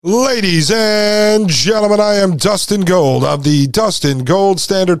Ladies and gentlemen, I am Dustin Gold of the Dustin Gold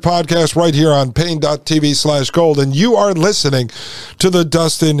Standard Podcast right here on pain.tv/gold, and you are listening to the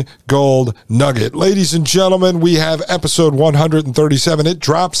Dustin Gold Nugget. Ladies and gentlemen, we have episode 137. It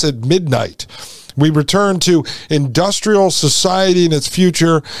drops at midnight. We return to Industrial Society and Its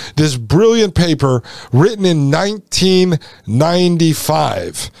Future, this brilliant paper written in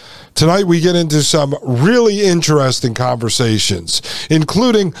 1995. Tonight, we get into some really interesting conversations,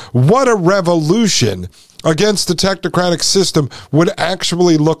 including what a revolution against the technocratic system would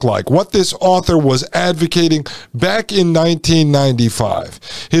actually look like, what this author was advocating back in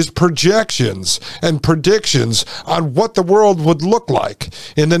 1995, his projections and predictions on what the world would look like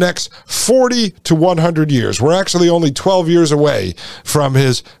in the next 40 to 100 years. We're actually only 12 years away from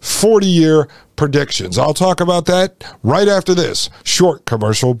his 40-year predictions. I'll talk about that right after this short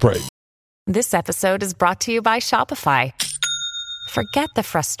commercial break. This episode is brought to you by Shopify. Forget the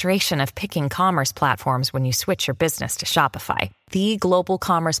frustration of picking commerce platforms when you switch your business to Shopify, the global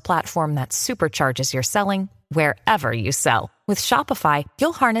commerce platform that supercharges your selling wherever you sell. With Shopify,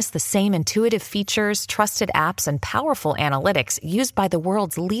 you'll harness the same intuitive features, trusted apps, and powerful analytics used by the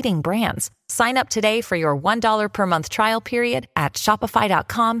world's leading brands. Sign up today for your $1 per month trial period at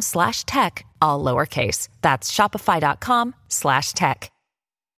shopify.com/tech, all lowercase. That's shopify.com/tech.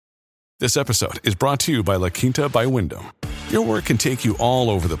 This episode is brought to you by La Quinta by Wyndham. Your work can take you all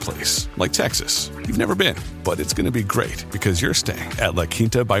over the place, like Texas. You've never been, but it's going to be great because you're staying at La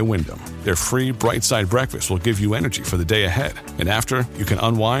Quinta by Wyndham. Their free Bright Side breakfast will give you energy for the day ahead. And after, you can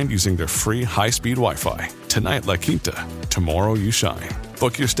unwind using their free high-speed Wi-Fi. Tonight, La Quinta. Tomorrow, you shine.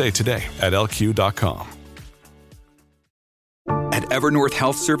 Book your stay today at lq.com. At Evernorth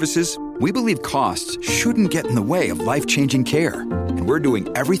Health Services, we believe costs shouldn't get in the way of life-changing care, and we're doing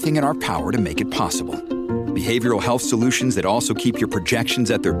everything in our power to make it possible. Behavioral health solutions that also keep your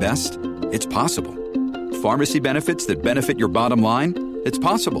projections at their best? It's possible. Pharmacy benefits that benefit your bottom line? It's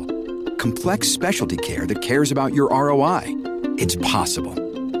possible. Complex specialty care that cares about your ROI? It's possible.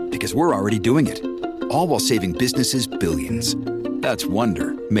 Because we're already doing it. All while saving businesses billions. That's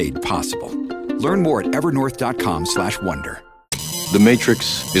Wonder made possible. Learn more at evernorth.com/wonder. The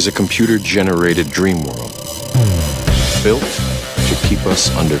Matrix is a computer-generated dream world built to keep us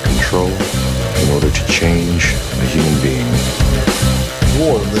under control in order to change a human being.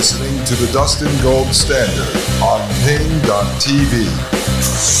 You're listening to the Dustin Gold Standard on pain.tv.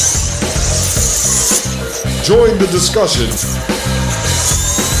 Join the discussion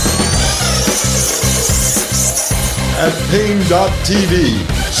at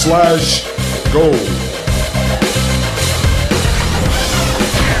pain.tv/gold.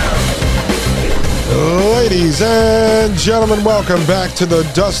 Ladies and gentlemen, welcome back to the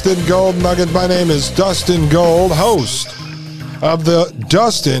Dustin Gold Nugget. My name is Dustin Gold, host of the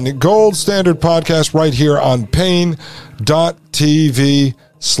Dustin Gold Standard Podcast right here on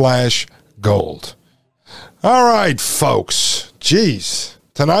pain.tv/gold. All right, folks. Geez.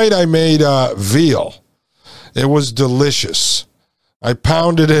 Tonight I made veal. It was delicious. I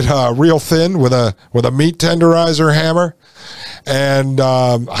pounded it real thin with a meat tenderizer hammer. And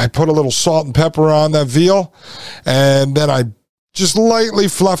I put a little salt and pepper on that veal, and then I just lightly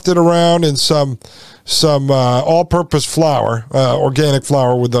fluffed it around in some all-purpose flour, organic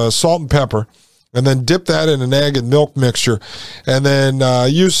flour with salt and pepper, and then dip that in an egg and milk mixture, and then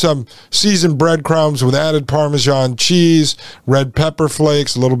use some seasoned breadcrumbs with added Parmesan cheese, red pepper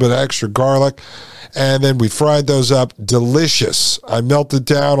flakes, a little bit of extra garlic, and then we fried those up. Delicious. I melted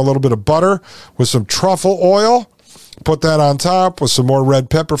down a little bit of butter with some truffle oil. Put that on top with some more red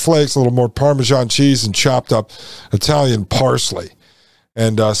pepper flakes, a little more Parmesan cheese, and chopped up Italian parsley.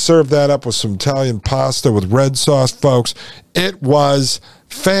 And serve that up with some Italian pasta with red sauce, folks. It was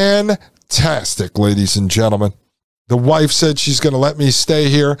fantastic, ladies and gentlemen. The wife said she's going to let me stay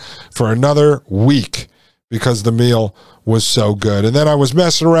here for another week because the meal was so good. And then I was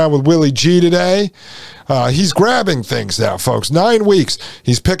messing around with Willie G today. He's grabbing things now, folks. 9 weeks.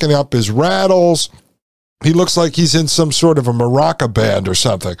 He's picking up his rattles. He looks like he's in some sort of a maraca band or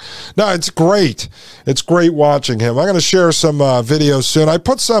something. No, it's great. It's great watching him. I'm going to share some videos soon. I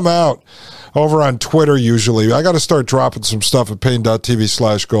put some out over on Twitter usually. I got to start dropping some stuff at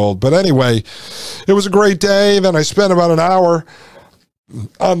pain.tv/gold. But anyway, it was a great day. Then I spent about an hour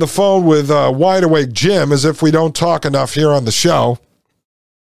on the phone with Wide Awake Jim, as if we don't talk enough here on the show.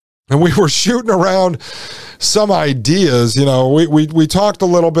 And we were shooting around some ideas. You know, we talked a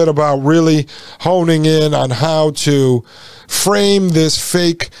little bit about really honing in on how to frame this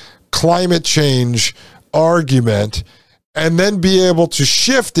fake climate change argument and then be able to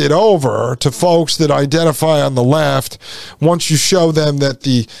shift it over to folks that identify on the left once you show them that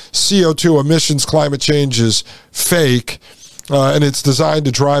the CO2 emissions climate change is fake and it's designed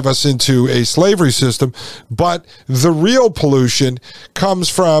to drive us into a slavery system. But the real pollution comes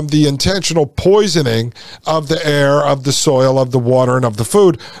from the intentional poisoning of the air, of the soil, of the water, and of the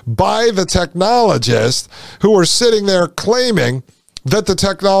food by the technologists who are sitting there claiming that the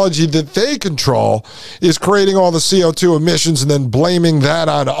technology that they control is creating all the CO2 emissions and then blaming that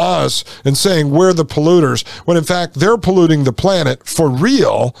on us and saying we're the polluters, when in fact they're polluting the planet for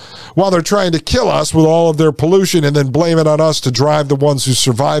real while they're trying to kill us with all of their pollution and then blame it on us to drive the ones who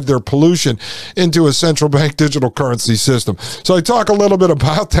survived their pollution into a central bank digital currency system. So I talk a little bit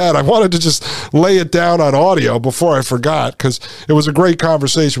about that. I wanted to just lay it down on audio before I forgot, because it was a great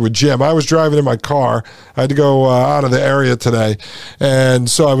conversation with Jim. I was driving in my car. I had to go out of the area today. And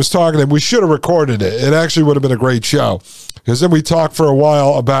so I was talking to him. We should have recorded it. It actually would have been a great show, because then we talked for a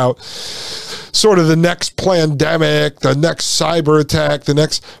while about sort of the next pandemic, the next cyber attack, the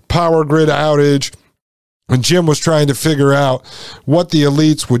next power grid outage. And Jim was trying to figure out what the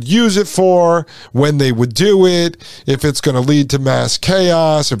elites would use it for, when they would do it, if it's going to lead to mass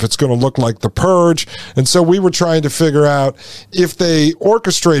chaos, if it's going to look like the purge. And so we were trying to figure out if they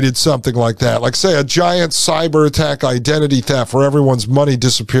orchestrated something like that, like say a giant cyber attack, identity theft, where everyone's money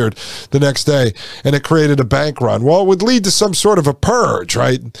disappeared the next day and it created a bank run. Well, it would lead to some sort of a purge,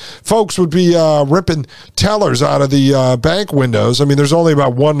 right? Folks would be ripping tellers out of the bank windows. I mean, there's only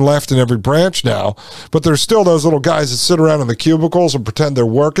about one left in every branch now, but there's still those little guys that sit around in the cubicles and pretend they're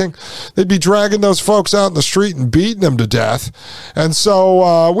working. They'd be dragging those folks out in the street and beating them to death. And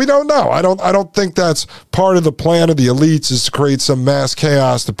so we don't know. I don't think that's part of the plan of the elites, is to create some mass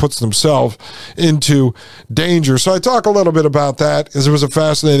chaos that puts themselves into danger. So I talk a little bit about that, because it was a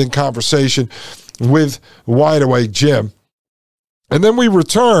fascinating conversation with Wide Awake Jim. And then we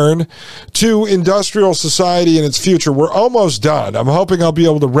return to industrial society and its future. We're almost done. I'm hoping I'll be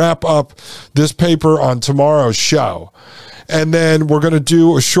able to wrap up this paper on tomorrow's show. And then we're going to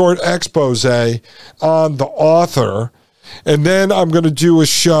do a short expose on the author. And then I'm going to do a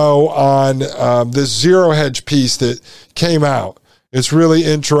show on this Zero Hedge piece that came out. It's really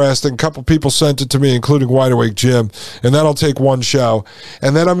interesting. A couple people sent it to me, including Wide Awake Jim, and that'll take one show.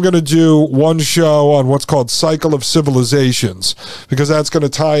 And then I'm going to do one show on what's called Cycle of Civilizations, because that's going to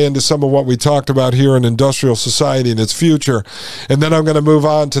tie into some of what we talked about here in industrial society and its future. And then I'm going to move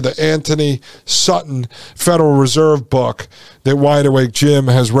on to the Anthony Sutton Federal Reserve book that Wide Awake Jim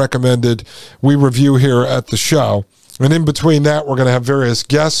has recommended we review here at the show. And in between that, we're going to have various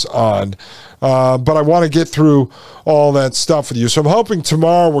guests on. But I want to get through all that stuff with you. So I'm hoping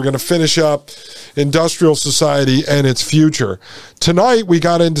tomorrow we're going to finish up industrial society and its future. Tonight, we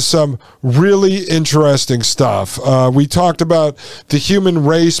got into some really interesting stuff. We talked about the human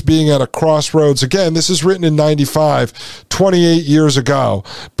race being at a crossroads. Again, this is written in 95, 28 years ago.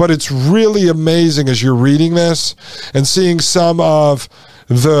 But it's really amazing as you're reading this and seeing some of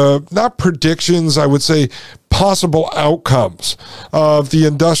the, not predictions, I would say possible outcomes of the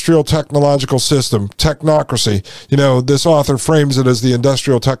industrial technological system, technocracy. You know, this author frames it as the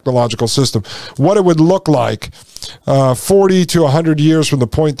industrial technological system. What it would look like 40 to 100 years from the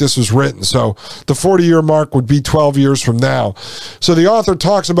point this was written. So the 40-year mark would be 12 years from now. So the author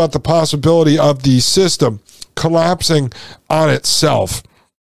talks about the possibility of the system collapsing on itself.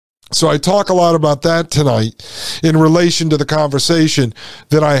 So I talk a lot about that tonight in relation to the conversation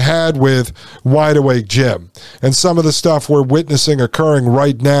that I had with Wide Awake Jim and some of the stuff we're witnessing occurring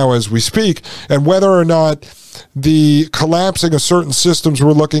right now as we speak, and whether or not the collapsing of certain systems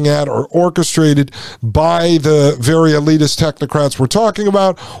we're looking at are orchestrated by the very elitist technocrats we're talking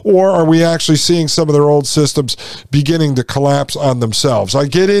about, or are we actually seeing some of their old systems beginning to collapse on themselves? I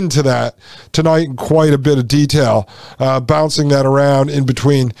get into that tonight in quite a bit of detail, bouncing that around in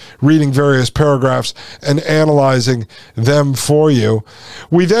between reading various paragraphs and analyzing them for you.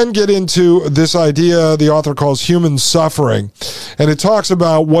 We then get into this idea the author calls human suffering, and it talks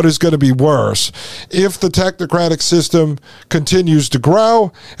about what is going to be worse if the technocratic system continues to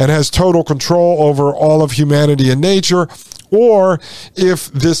grow and has total control over all of humanity and nature, or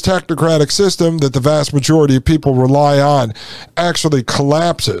if this technocratic system that the vast majority of people rely on actually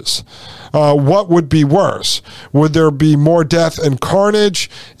collapses. What would be worse? Would there be more death and carnage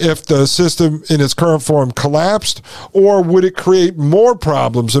if the system in its current form collapsed, or would it create more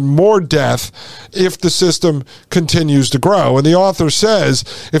problems and more death if the system continues to grow? And the author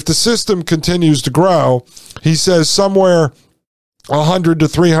says if the system continues to grow, he says somewhere 100 to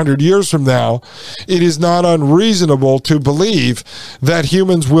 300 years from now, it is not unreasonable to believe that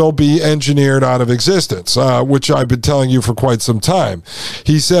humans will be engineered out of existence, which I've been telling you for quite some time.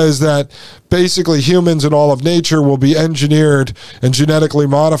 He says that basically humans and all of nature will be engineered and genetically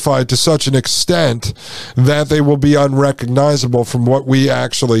modified to such an extent that they will be unrecognizable from what we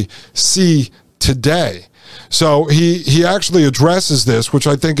actually see today. So he actually addresses this, which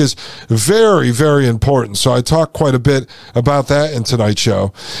I think is very, very important. So I talk quite a bit about that in tonight's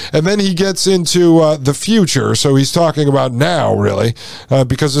show. And then he gets into the future. So he's talking about now, really,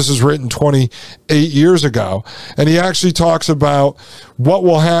 because this is written 28 years ago. And he actually talks about what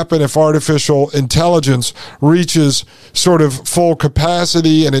will happen if artificial intelligence reaches sort of full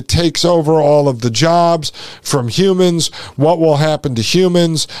capacity and it takes over all of the jobs from humans. What will happen to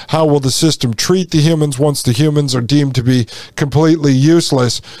humans? How will the system treat the humans once the humans are deemed to be completely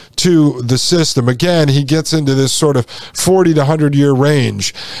useless to the system? Again, he gets into this sort of 40 to 100 year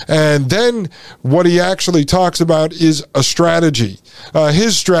range. And then what he actually talks about is a strategy.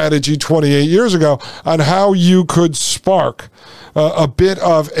 His strategy 28 years ago on how you could spark a bit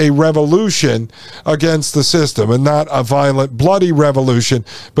of a revolution against the system, and not a violent, bloody revolution,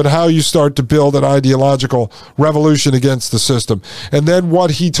 but how you start to build an ideological revolution against the system. And then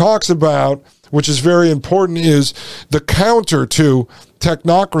what he talks about, which is very important, is the counter to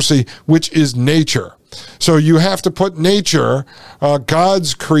technocracy, which is nature. So you have to put nature,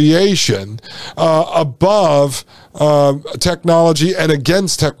 God's creation, above technology and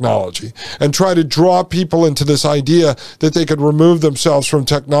against technology, and try to draw people into this idea that they could remove themselves from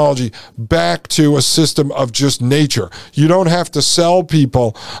technology back to a system of just nature. You don't have to sell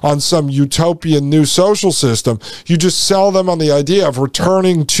people on some utopian new social system. You just sell them on the idea of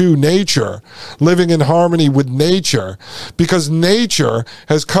returning to nature, living in harmony with nature, because nature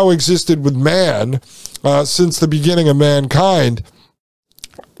has coexisted with man since the beginning of mankind,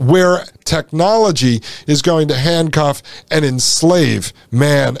 where technology is going to handcuff and enslave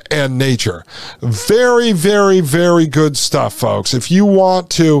man and nature. Very, very, very good stuff, folks. If you want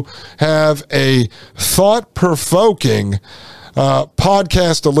to have a thought-provoking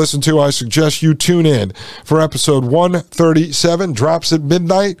podcast to listen to, I suggest you tune in for episode 137. Drops at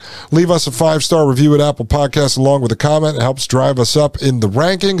midnight. Leave us a 5-star review at Apple Podcasts along with a comment. It helps drive us up in the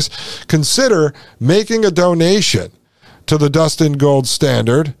rankings. Consider making a donation to the Dustin Gold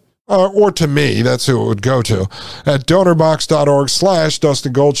Standard, or to me, that's who it would go to, at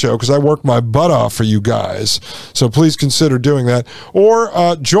donorbox.org/Dustin Gold Show, because I work my butt off for you guys. So please consider doing that.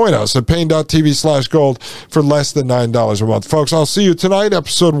 Or join us at pain.tv/gold for less than $9 a month. Folks, I'll see you tonight.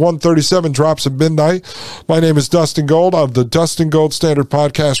 Episode 137 drops at midnight. My name is Dustin Gold of the Dustin Gold Standard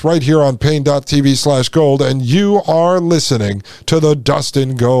Podcast right here on pain.tv/gold, and you are listening to the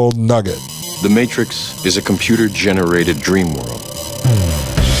Dustin Gold Nugget. The Matrix is a computer-generated dream world,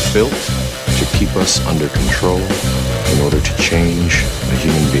 built to keep us under control in order to change a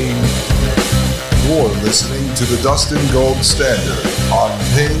human being. You're listening to the Dustin Gold Standard on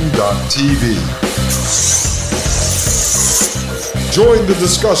Pain.tv. Join the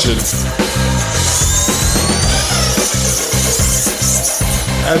discussion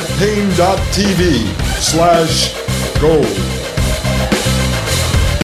at Pain.tv/gold.